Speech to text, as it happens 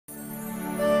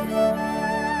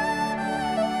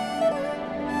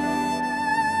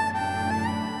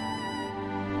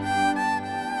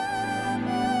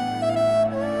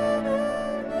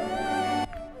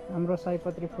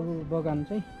सयपत्री फुल बगान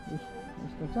चाहिँ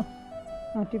यस्तो छ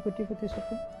टिपो टिपो त्यो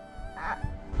सबै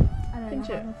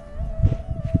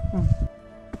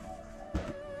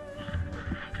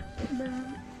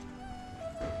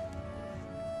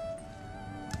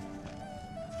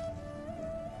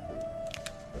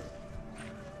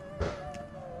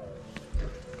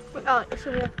So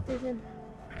we have this in.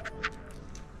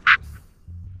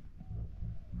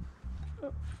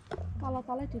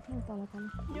 Tala different tala.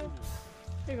 Yo.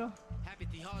 Here you go. Happy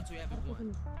tihar to everyone.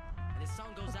 This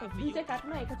song goes out for you. Ini kat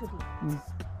mana ikat tu?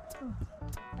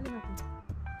 Ada macam.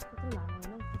 Itu lama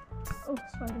ni. Oh,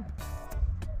 spider.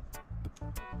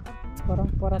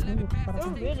 Parah. Oh,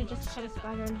 really? Just cut a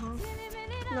spider in half?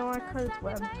 No, I cut its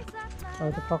web. Oh,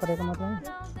 itu पकड़ेगा मतलब?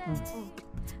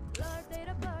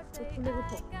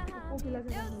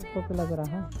 Copy लग रहा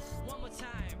है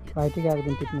वाइटी के आगे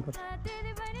दिन टिकने पर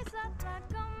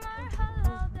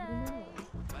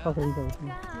पकड़ने पर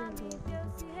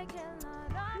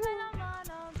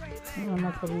ना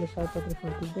कभी शायद पत्र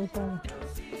फोटो देखा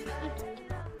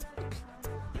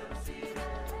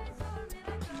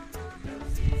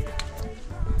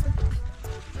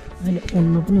मैंने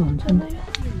उन्नत पनि हुन्छ नि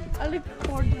अलिक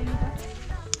पर्दैन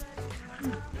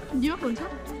यो हुन्छ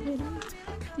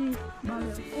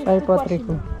सयपत्री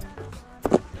फुल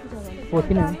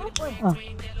पोथी नै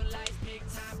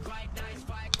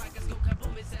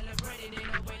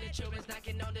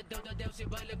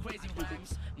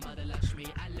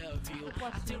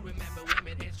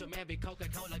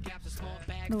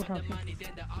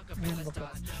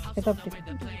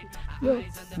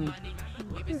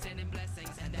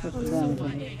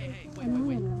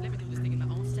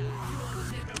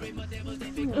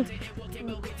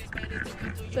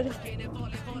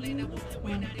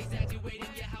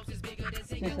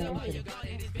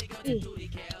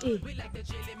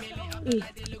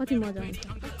कति मजा आउँछ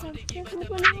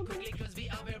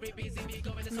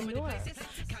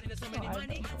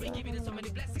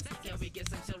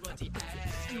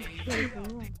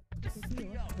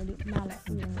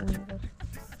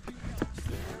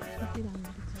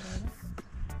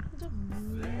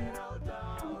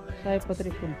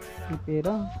सयपत्री फुल टिपेर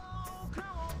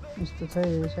यस्तो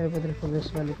चाहिँ सयपत्री फुल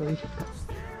यसपालिको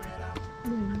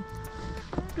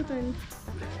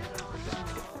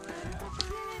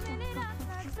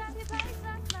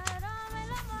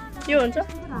यो हुन्छ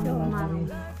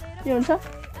यो हुन्छ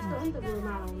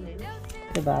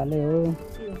त्यो भाले हो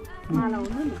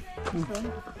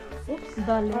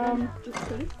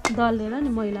दलेर नि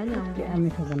मैला नि आउँछ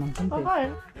मिठो बनाउँछ नि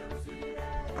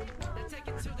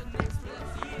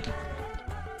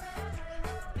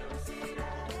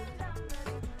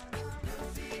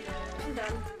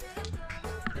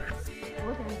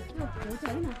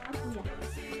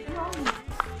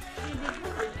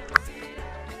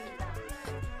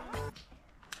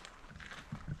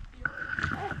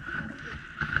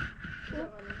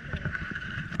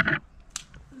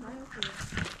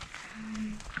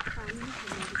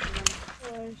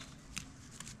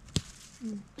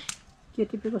के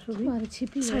टिपेको सोभी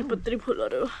सयपत्री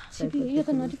फुलहरु छिपी यो त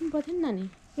नटिप्नु पर्थ्यो नि नानी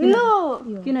लो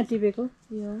किन टिपेको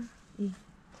यो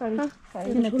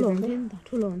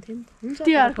ठुलो हुन्थ्यो नि त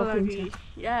तिहारको लागि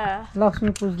या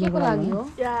लक्ष्मी पूजनको लागि हो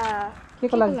या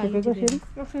केको लागि टिपेको फेरि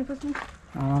लक्ष्मी पूज्नु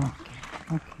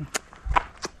ओके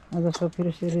आज सो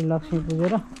फेरि फेरि लक्ष्मी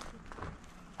पूजेर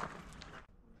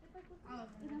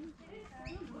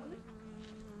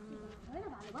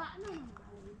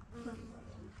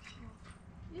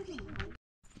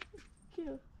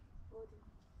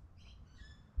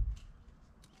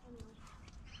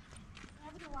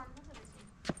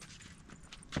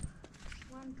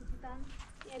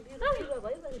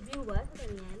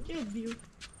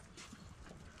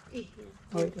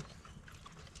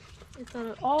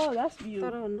Oh, that's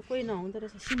beautiful. तर कोही नहुँदो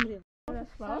रहेछ सिमरे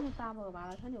सानो तामाको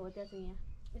भाडा छ नि हो त्यहाँ चाहिँ यहाँ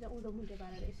यता उँधो मुन्टे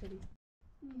पारेर यसरी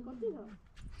कति छ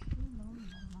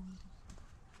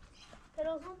तर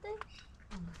सधैँ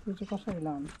त्यो चाहिँ कसरी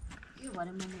लाउने यो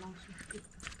भरे म लाउँछु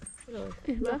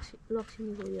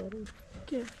लक्ष्मीको यो अरे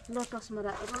के लोटसमा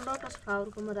लोटस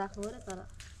फ्लावरकोमा राख्नु अरे तर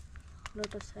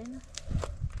लोटस छैन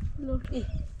ल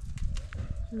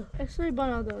यसरी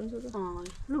बनाउँदा हुन्छ त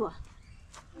लु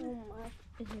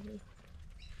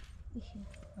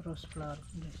रोज फ्लावर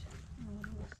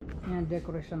यहाँ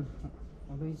डेकोरेसन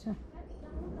हुँदैछ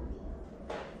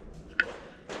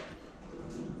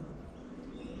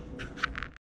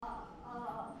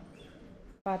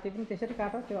पाती पनि त्यसरी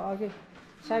काट त्यो अघि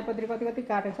सयपत्री कति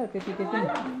काटेछ त्यति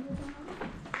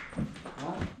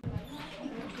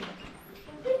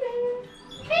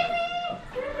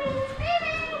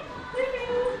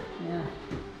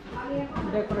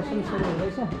डेकोरेसन सुरु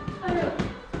हुँदैछ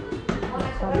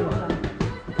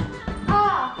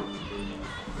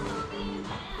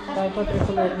सयपत्री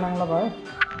फुल एक नाङ्लो भयो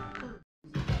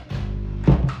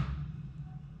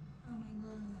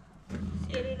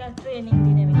सेरीलाई ट्रेनिङ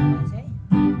दिने बेला भएछ है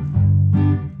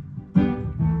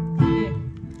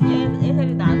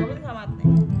यसरी धागो पनि समात्ने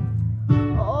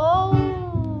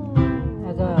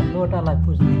आज लोटालाई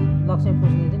पुज्ने लक्ष्मी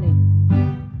पुज्ने थियो नि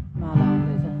माला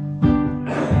आउँदैछ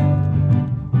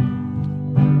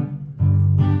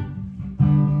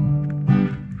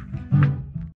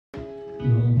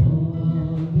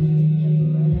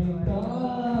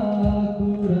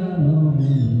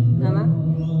आमा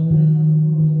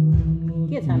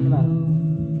के छान्नु भएको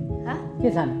के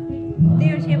छान्नु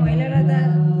देउसे भैलेर त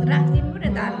राखिदिनु पऱ्यो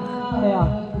धान ए अँ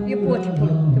यो पोथी फुल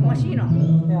त्यो मसिनो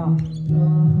ए अँ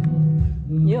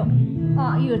यो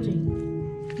यो चाहिँ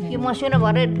यो मसिनो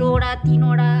भएर डोडा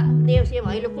 3वटा देउसे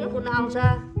भैलो कुन आउँछ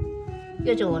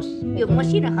यो चाहिँ होस् यो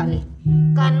मसिनो खाले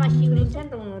कानमा सिउरिन्छ नि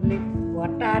त उनीहरूले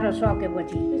भट्टाएर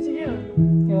सकेपछि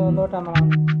यो लोटामा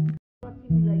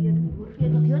यो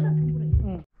हुर्किएको थियो नि थुप्रै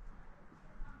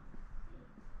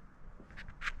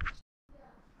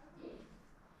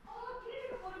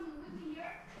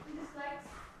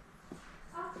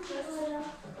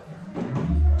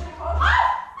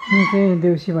यो चाहिँ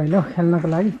देउसी भैलो खेल्नको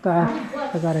लागि तयार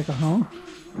गरेको हौ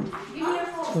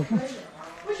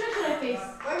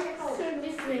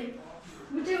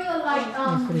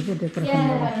यसरी चाहिँ डेकोरेसन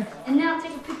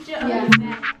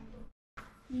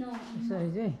यसरी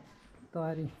चाहिँ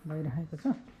तयारी भइरहेको छ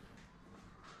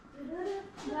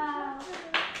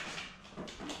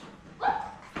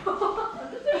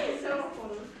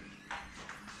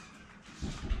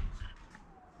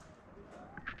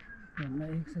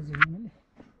एक सजिलो मैले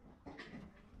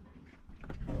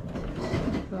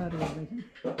तयार गर्दैछु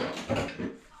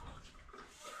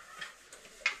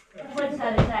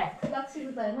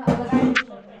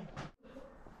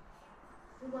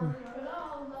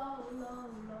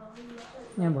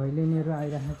यहाँ भैलेनीहरू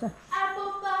आइरहेको छ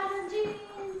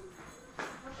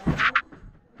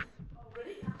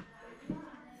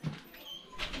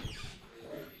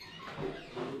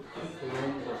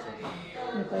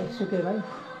यता सुके भाइ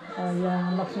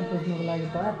यहाँ लक्ष्मी पुज्नुको लागि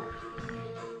तयार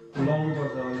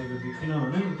लाउनुपर्छ अलिकति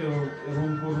किनभने त्यो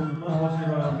रुममा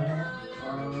बसेर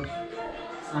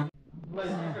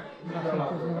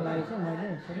पुज्नुको लागि चाहिँ मैले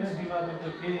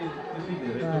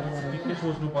के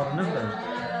सोच्नु परेन नि त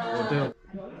हो त्यो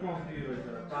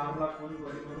 4 लाख पनि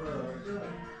गरेको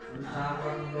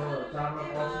 4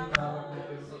 लाख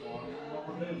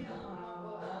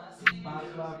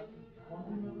 5 लाख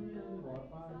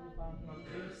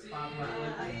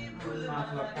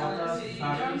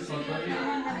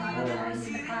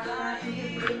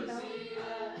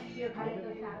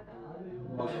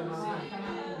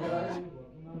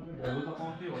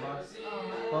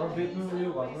तर बेच्नु यो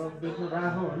घर बेच्नु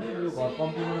राख्यो भने यो घर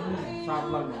कम्तीमा पनि 7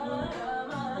 लाख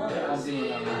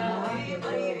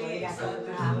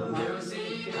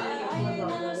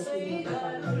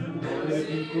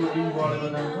दिन बढेर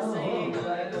जान्छ हो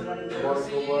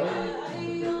बढेको बढे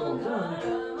त्यस्तो हुन्छ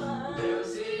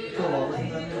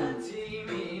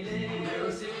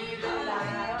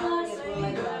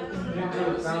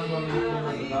काम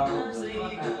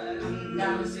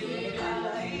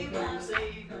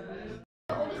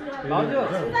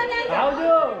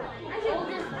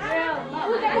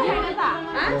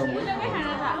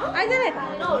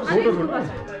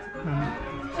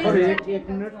गर्ने एक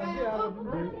मिनट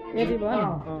यति भयो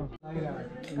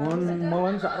मलाई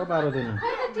पनि साह्रो पारो थिएन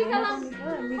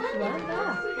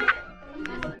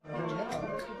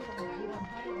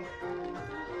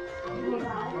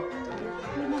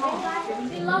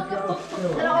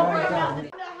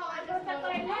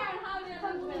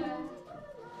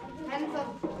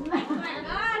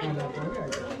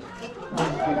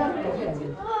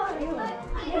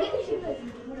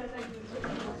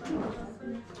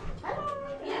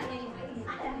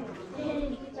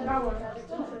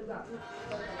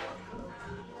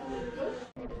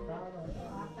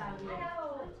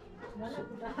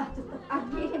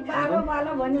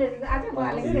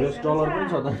US डलर पनि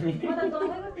छ त नि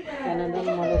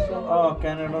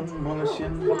क्यानाडन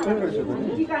मलेसियन मात्रै रहेछ त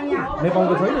नि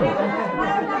नेपालको छैन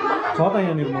छ त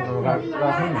यहाँनिर मसँग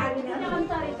राख्नु नि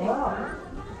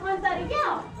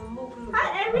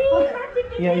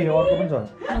यहाँ यो अर्को पनि छ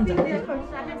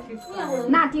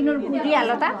नातिनीहरू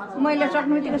फुटिहाल्यो त मैले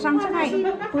सक्नु बित्तिकै सँगसँगै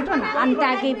फुटो न अनि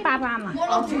ताकि पापा आमा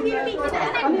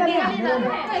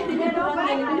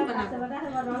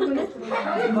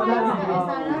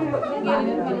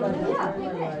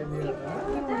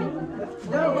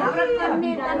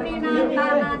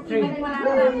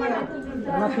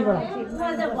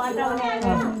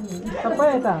सबै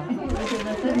यता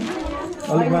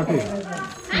अलिक माथि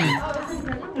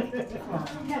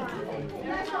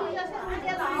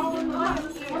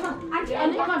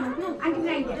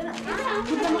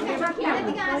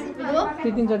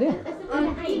तीनचोटि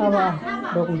अब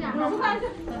ढोक्नु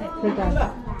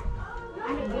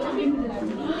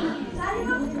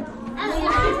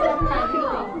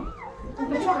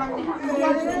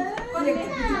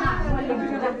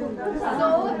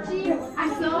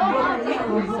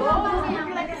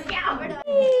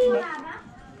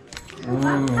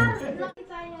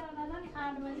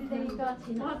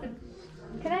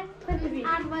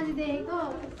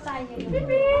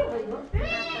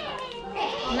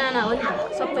ना हो नि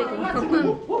सबैको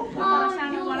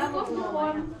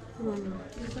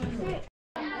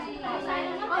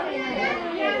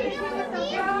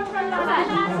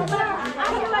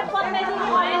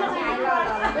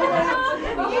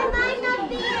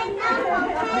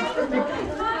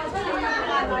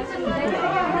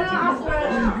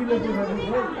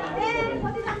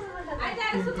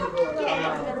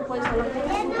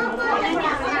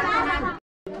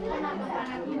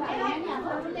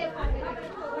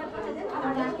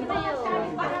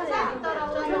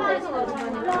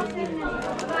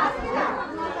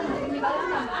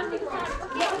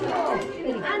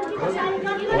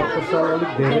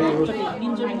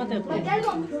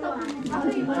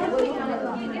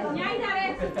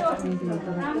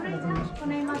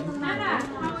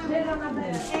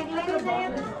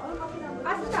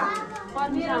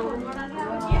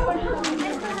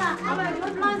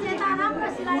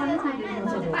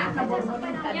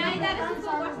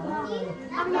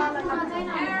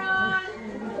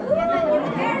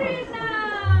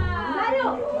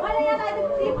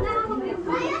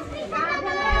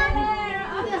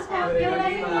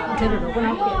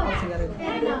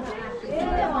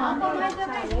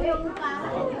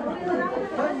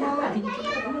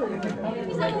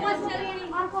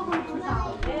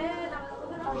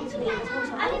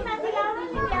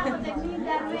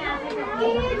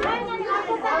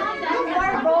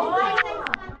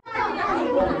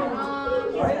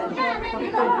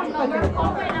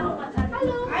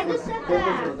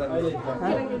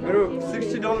मेरो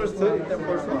 $60 थियो एउटा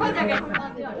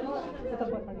पर्सन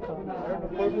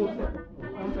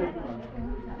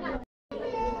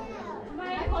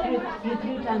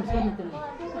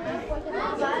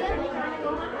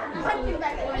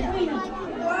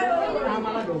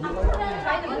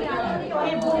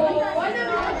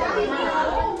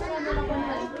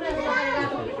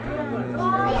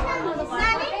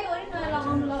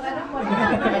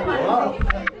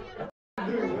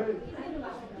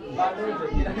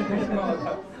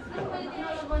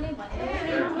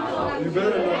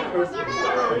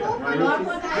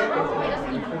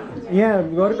यहाँ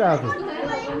गरिरहेको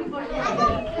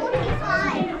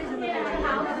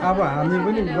अब हामी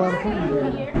पनि गर्छौँ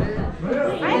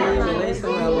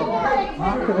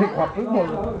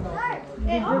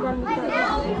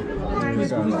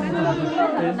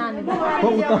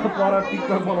उता पर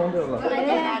टिकटक बनाउँदै होला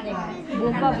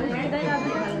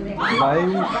भाइ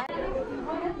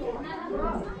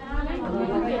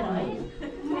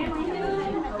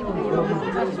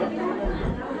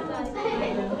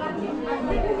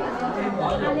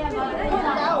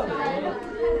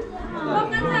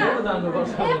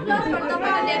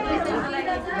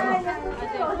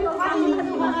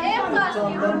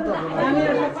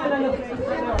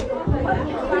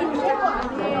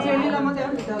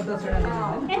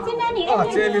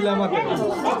चेलीलाई मात्रै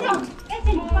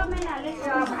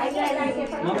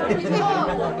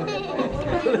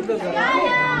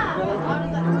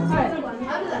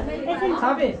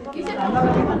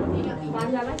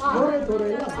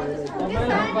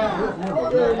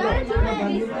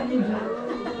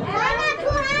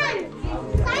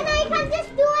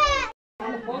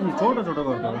छोटो छोटो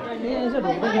गर्छ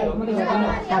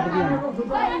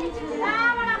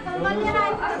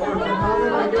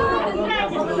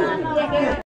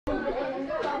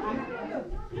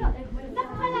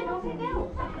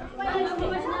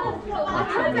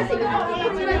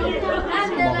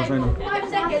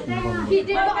He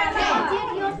did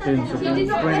 10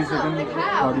 seconds, 20 seconds,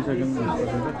 40 seconds.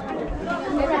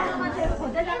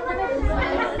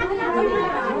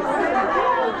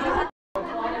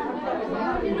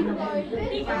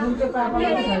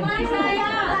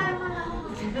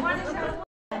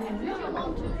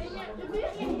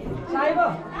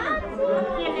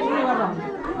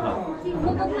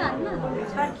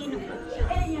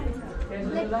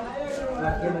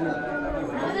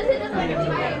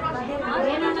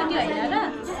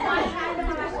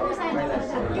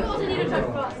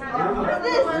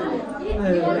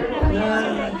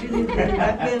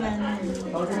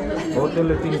 हो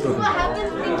त्यसले 3 चोटि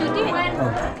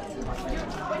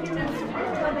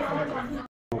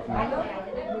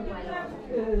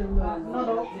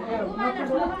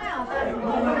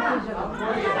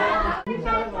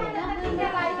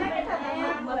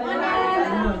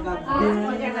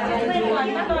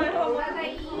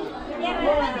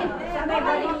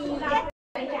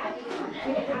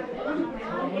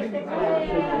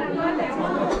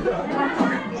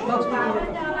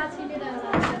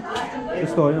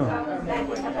यस्तो होइन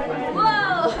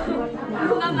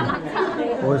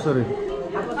हो यसरी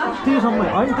त्यहीसम्म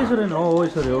होइन त्यसरी होइन हो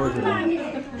यसरी हो यसरी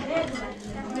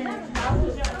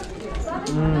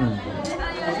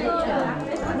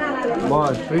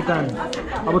बस 3 टाइम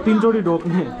अब 3 चोटि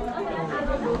ढोक्ने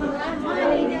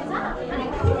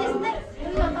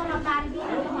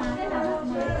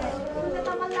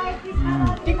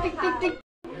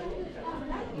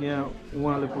यहाँ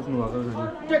उहाँले पुज्नु भएको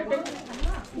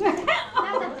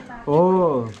हो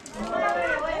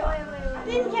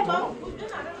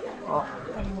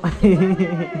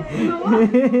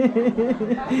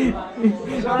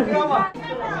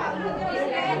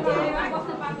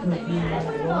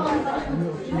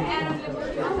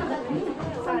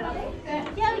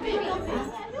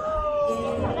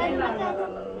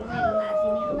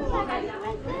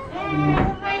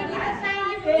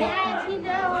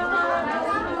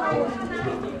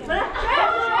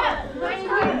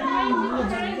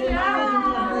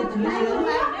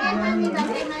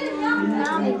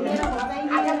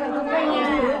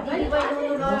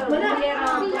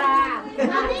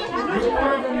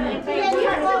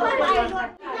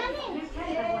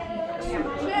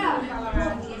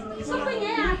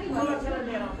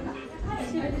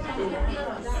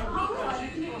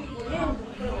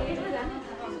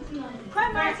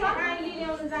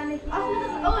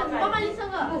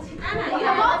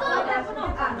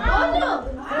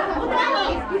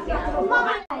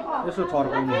यसो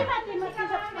छर्काउने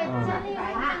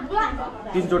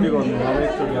 3 चोटि गर्नु अब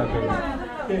 1 चोटि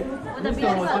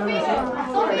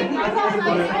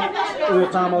उयो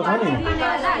चामल छ नि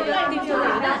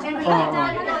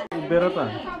उभिएर त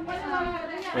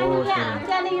हो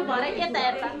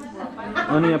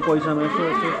अनि यहाँ पैसामा यसो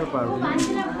यसो यसो पारिदिनु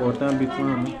हो त्यहाँ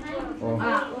बिचमा हो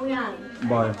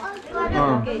भयो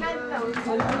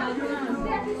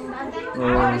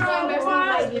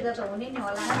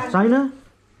छैन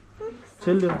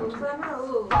छेल्यो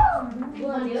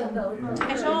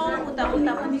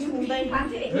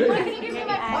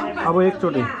अब 1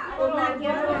 चोटि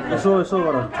यसो यसो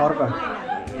गर छर्का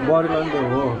बुहारीलाई पनि देऊ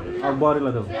हो अब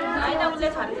बुहारीलाई देऊ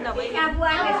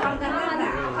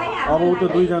अब उ त्यो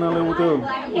 2 जनाले उ त्यो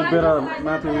उभिएर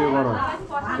माथि उयो गर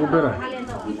उभिएर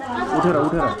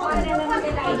उठेर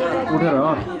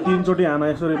 3 चोटि हाना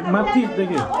यसरी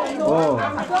माथिदेखि हो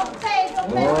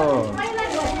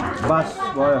बस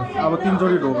भयो अब 3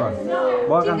 चोटि ढोका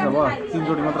भयो कान्छ भयो 3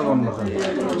 चोटि मात्र गर्नुपर्छ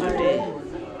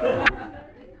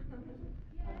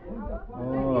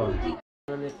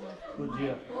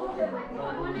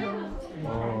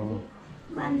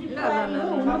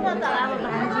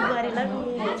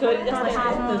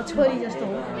छोरी जस्तो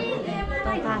हो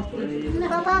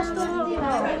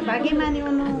भाग्यमानी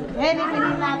हुनु फेरि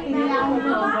पनि नातिनी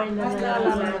आउनु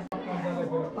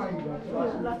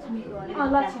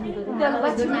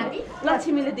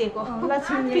लक्ष्मीले दिएको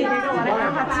लक्ष्मीले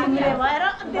भएर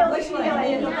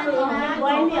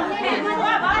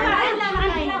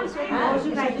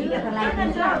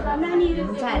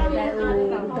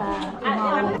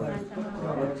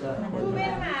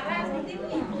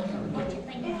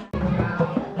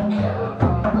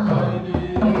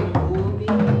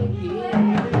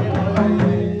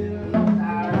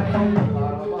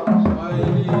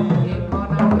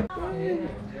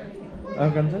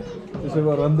त्यसो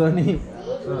भएर अन्त नि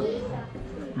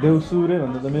देउसुरे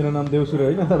भन्दा त मेरो नाम देउसुरे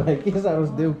होइन तपाईँ के साह्रो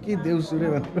देउ कि देउसुरे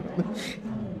भनेर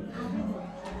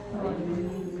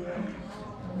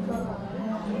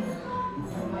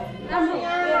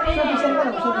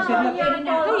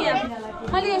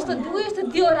मैले यस्तो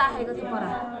दियो राखेको थिएँ पर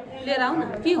लिएर आऊ न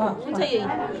के हो हुन्छ यही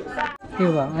के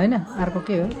हो होइन अर्को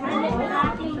के हो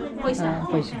पैसा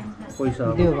पैसा पैसा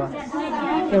दियो भयो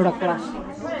एउटा क्लास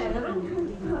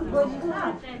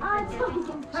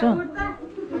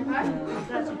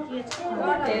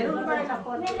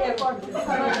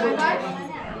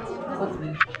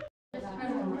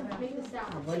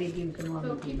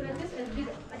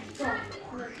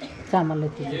चामलले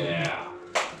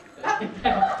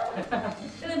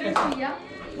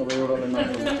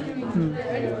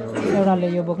एउटाले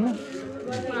यो बोक्नु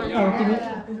अब तिमी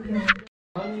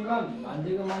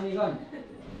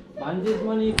भान्जेको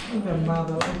मनी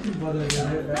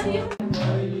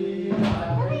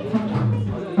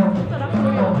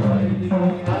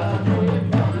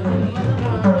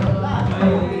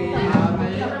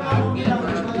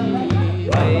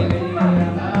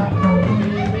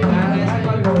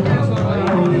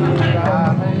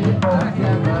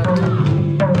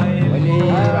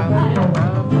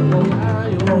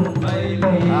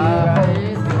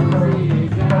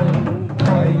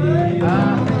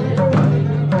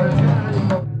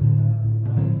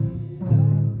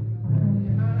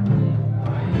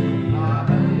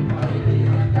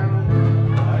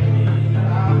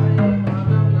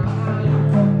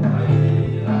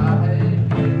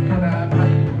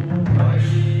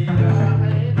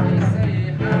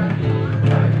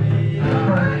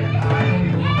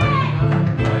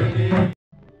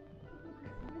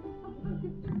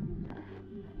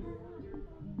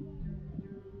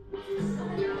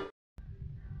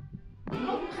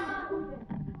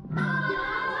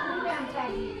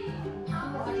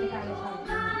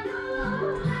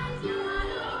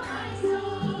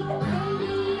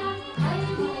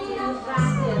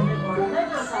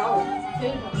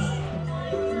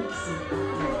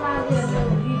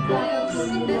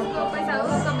त्यसको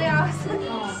पैसाहरू सबै आउँछ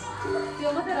त्यो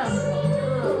मात्रै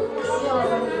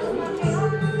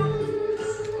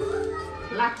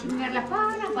लक्ष्मीहरूलाई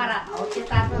पारा पारा हो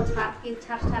त्यता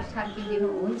छार्किदिनु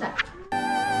हुन्छ